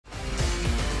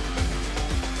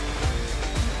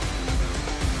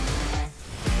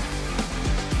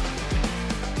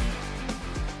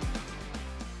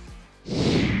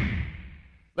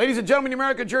Ladies and gentlemen, the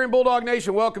American Cheering Bulldog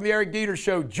Nation, welcome to the Eric Deters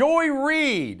Show. Joy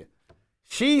Reid,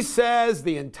 she says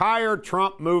the entire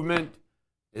Trump movement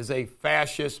is a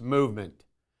fascist movement.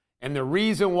 And the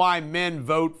reason why men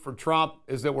vote for Trump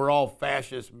is that we're all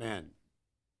fascist men.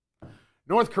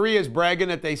 North Korea is bragging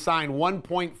that they signed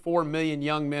 1.4 million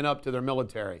young men up to their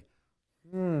military.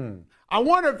 I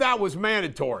wonder if that was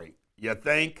mandatory. You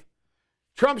think?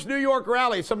 Trump's New York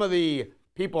rally, some of the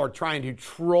people are trying to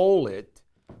troll it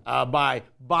by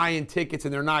buying tickets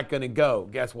and they're not going to go.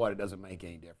 Guess what? It doesn't make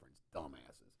any difference.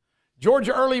 Dumbasses.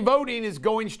 Georgia early voting is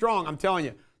going strong. I'm telling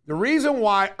you, the reason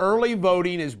why early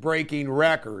voting is breaking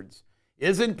records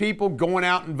isn't people going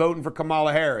out and voting for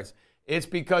Kamala Harris. It's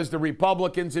because the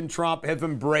Republicans and Trump have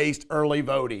embraced early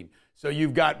voting. So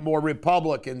you've got more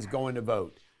Republicans going to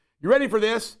vote. You ready for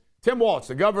this? Tim Walz,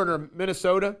 the governor of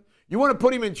Minnesota. You want to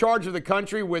put him in charge of the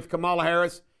country with Kamala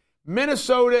Harris?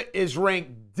 Minnesota is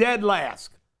ranked dead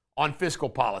last on fiscal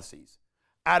policies.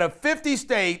 Out of 50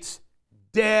 states,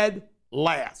 dead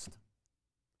last.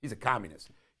 He's a communist.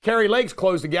 Kari Lake's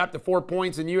closed the gap to 4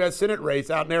 points in U.S. Senate race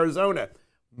out in Arizona.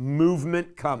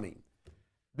 Movement coming.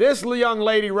 This young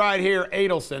lady right here,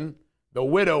 Adelson, the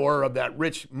widower of that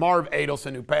rich Marv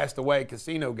Adelson who passed away,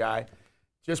 casino guy,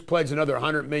 just pledged another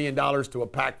 $100 million to a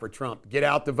PAC for Trump. Get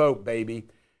out the vote, baby.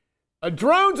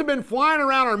 Drones have been flying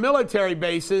around our military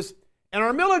bases, and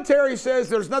our military says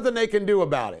there's nothing they can do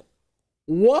about it.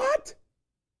 What?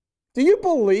 Do you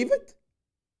believe it?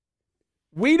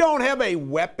 We don't have a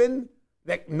weapon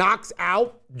that knocks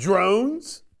out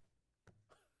drones?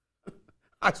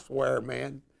 I swear,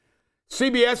 man.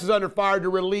 CBS is under fire to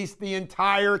release the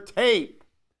entire tape.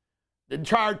 The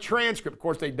entire transcript. Of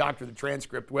course, they doctored the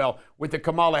transcript well with the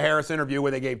Kamala Harris interview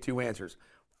where they gave two answers.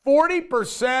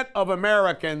 40% of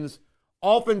Americans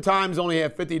oftentimes only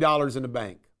have $50 in the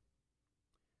bank.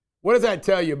 What does that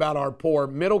tell you about our poor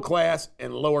middle class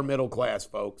and lower middle class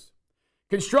folks?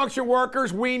 Construction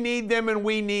workers, we need them and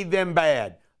we need them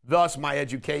bad. Thus, my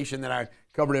education that I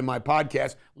covered in my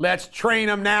podcast. Let's train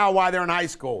them now while they're in high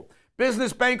school.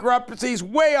 Business bankruptcies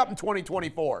way up in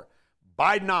 2024.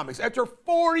 Bidenomics, after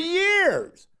 4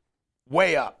 years,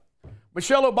 way up.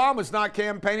 Michelle Obama's not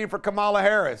campaigning for Kamala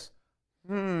Harris.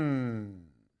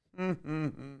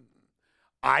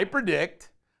 I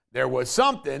predict there was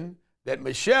something that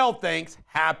Michelle thinks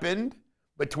happened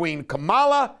between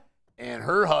Kamala and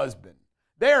her husband.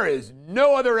 There is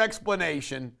no other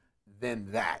explanation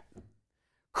than that.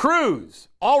 Cruz,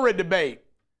 already debate.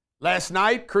 Last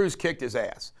night, Cruz kicked his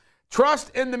ass.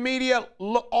 Trust in the media,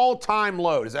 all-time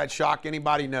low. Does that shock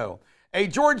anybody? No. A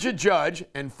Georgia judge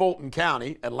in Fulton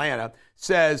County, Atlanta,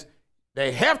 says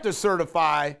they have to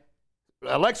certify,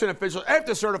 election officials have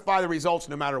to certify the results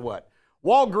no matter what.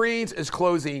 Walgreens is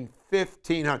closing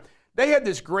 1,500. They had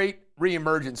this great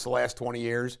reemergence the last 20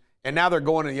 years, and now they're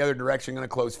going in the other direction, going to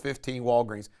close 15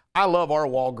 Walgreens. I love our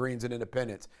Walgreens and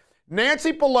Independence.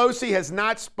 Nancy Pelosi has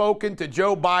not spoken to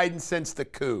Joe Biden since the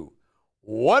coup.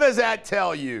 What does that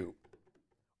tell you?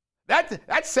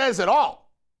 That says it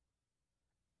all.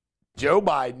 Joe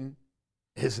Biden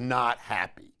is not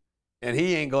happy, and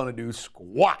he ain't going to do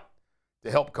squat to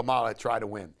help Kamala try to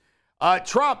win.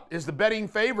 Trump is the betting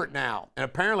favorite now, and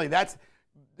apparently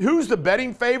who's the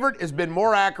betting favorite has been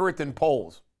more accurate than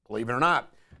polls, believe it or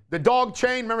not. The dog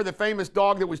chain, remember the famous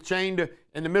dog that was chained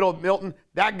in the middle of Milton?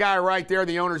 That guy right there,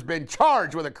 the owner's been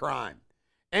charged with a crime.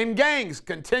 And gangs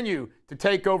continue to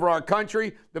take over our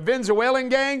country. The Venezuelan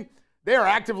gang, they are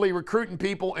actively recruiting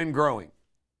people and growing.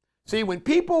 See, when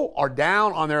people are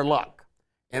down on their luck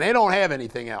and they don't have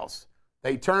anything else,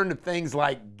 they turn to things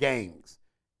like gangs.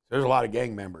 There's a lot of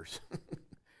gang members.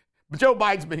 But Joe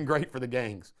Biden's been great for the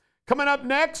gangs. Coming up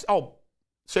next,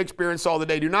 Shakespeare and Saul the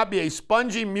Day. Do not be a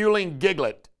spongy, mewling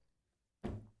giglet.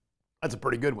 That's a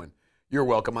pretty good one. You're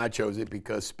welcome. I chose it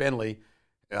because Spindley,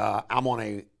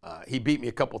 he beat me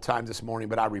a couple times this morning,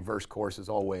 but I reversed course as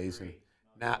always. And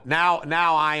now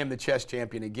I am the chess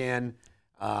champion again.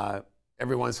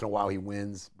 Every once in a while he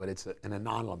wins, but it's an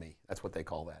anomaly. That's what they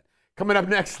call that. Coming up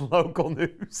next, local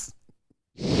news.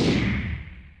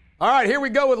 All right, here we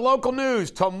go with local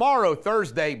news. Tomorrow,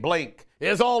 Thursday, Blink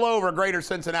is all over Greater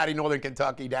Cincinnati, Northern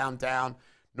Kentucky, downtown,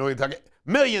 Northern Kentucky.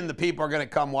 Millions of people are going to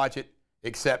come watch it,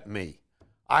 except me.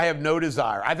 I have no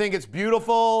desire. I think it's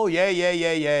beautiful.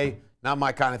 Yay. Not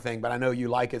my kind of thing, but I know you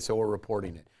like it, so we're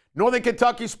reporting it. Northern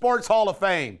Kentucky Sports Hall of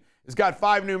Fame has got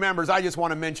 5 new members. I just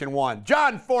want to mention one.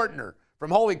 John Fortner from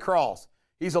Holy Cross.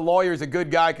 He's a lawyer. He's a good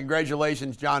guy.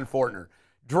 Congratulations, John Fortner.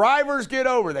 Drivers get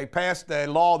over. They passed the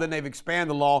law, then they've expanded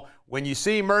the law. When you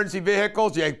see emergency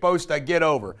vehicles, you're supposed to get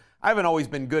over. I haven't always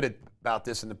been good about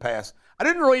this in the past. I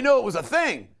didn't really know it was a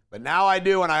thing, but now I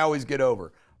do, and I always get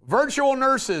over. Virtual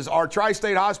nurses, our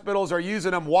tri-state hospitals are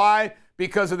using them. Why?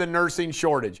 Because of the nursing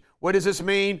shortage. What does this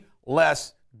mean?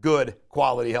 Less good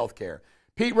quality health care.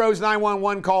 Pete Rose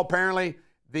 911 call. Apparently,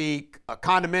 the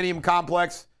condominium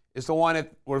complex is the one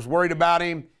that was worried about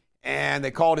him, and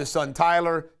they called his son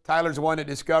Tyler. Tyler's the one that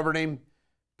discovered him.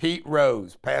 Pete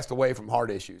Rose passed away from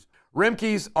heart issues.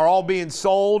 Rimke's are all being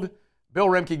sold. Bill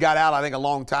Rimke got out, I think, a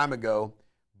long time ago,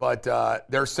 but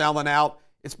they're selling out.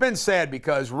 It's been sad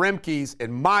because Rimke's,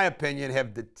 in my opinion,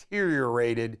 have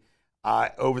deteriorated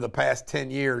over the past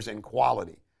 10 years in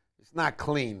quality. It's not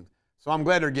clean. So I'm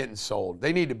glad they're getting sold.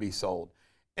 They need to be sold.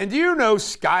 And do you know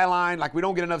Skyline? Like, we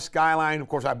don't get enough Skyline. Of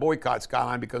course, I boycott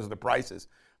Skyline because of the prices.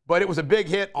 But it was a big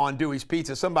hit on Dewey's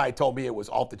Pizza. Somebody told me it was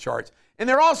off the charts. And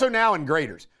they're also now in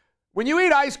Graders. When you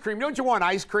eat ice cream, don't you want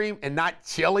ice cream and not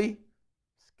chili?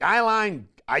 Skyline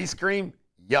ice cream?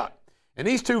 Yuck. And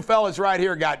these two fellas right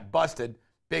here got busted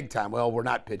big time. Well, we're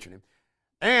not pitching him.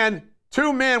 And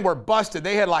two men were busted.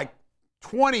 They had like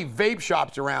 20 vape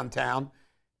shops around town,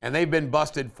 and they've been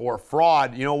busted for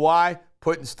fraud. You know why?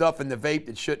 Putting stuff in the vape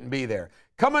that shouldn't be there.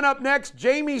 Coming up next,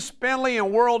 Jamie Spindley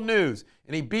in World News.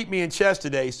 And he beat me in chess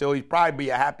today, so he'd probably be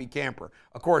a happy camper.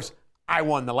 Of course, I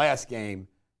won the last game,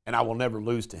 and I will never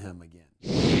lose to him again.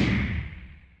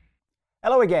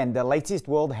 Hello again, the latest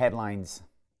world headlines.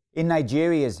 In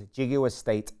Nigeria's Jigawa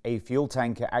state, a fuel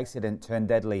tanker accident turned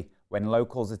deadly when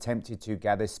locals attempted to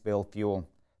gather spilled fuel.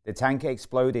 The tanker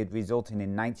exploded, resulting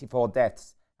in 94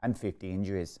 deaths and 50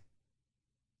 injuries.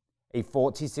 A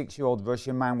 46-year-old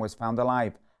Russian man was found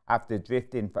alive after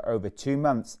drifting for over 2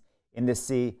 months in the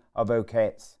Sea of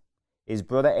Okhotsk. His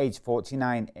brother, aged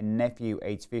 49, and nephew,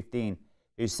 aged 15,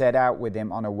 who set out with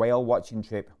him on a whale watching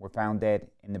trip, were found dead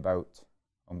in the boat.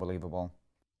 Unbelievable.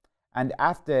 And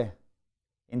after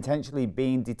intentionally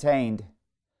being detained,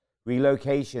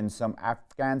 relocation, some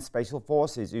Afghan special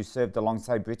forces who served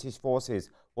alongside British forces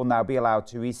will now be allowed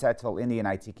to resettle in the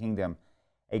United Kingdom.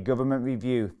 A government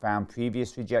review found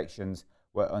previous rejections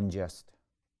were unjust.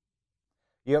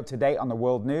 You're up to date on the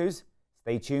world news.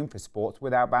 Stay tuned for Sports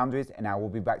Without Boundaries, and I will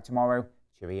be back tomorrow.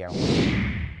 Cheerio.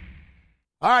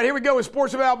 All right, here we go with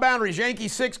Sports Without Boundaries.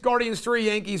 Yankees 6, Guardians 3.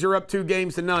 Yankees are up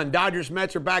 2-0. Dodgers,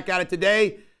 Mets are back at it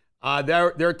today.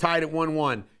 They're tied at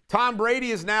 1-1. Tom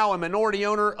Brady is now a minority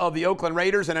owner of the Oakland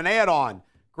Raiders, and an add-on.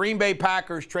 Green Bay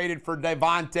Packers traded for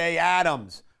Davante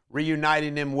Adams,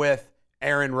 reuniting him with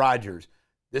Aaron Rodgers.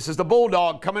 This is the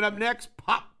Bulldog. Coming up next,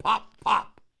 pop, pop,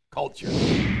 pop culture.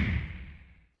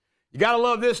 You got to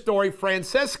love this story.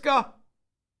 Francesca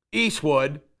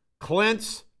Eastwood,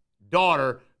 Clint's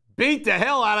daughter, beat the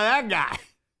hell out of that guy.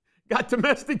 Got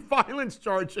domestic violence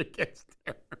charge against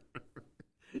her.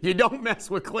 You don't mess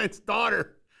with Clint's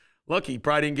daughter. Look, he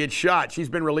probably didn't get shot. She's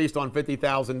been released on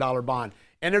 $50,000 bond.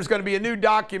 And there's going to be a new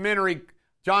documentary,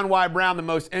 John Y. Brown, the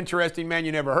most interesting man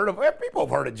you never heard of. People have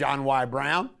heard of John Y.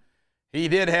 Brown. He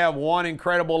did have one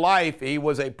incredible life. He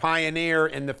was a pioneer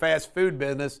in the fast food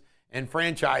business and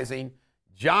franchising.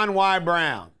 John Y.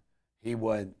 Brown. He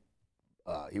was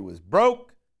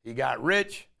broke. He got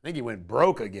rich. I think he went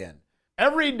broke again.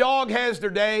 Every dog has their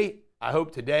day. I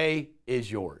hope today is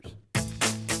yours.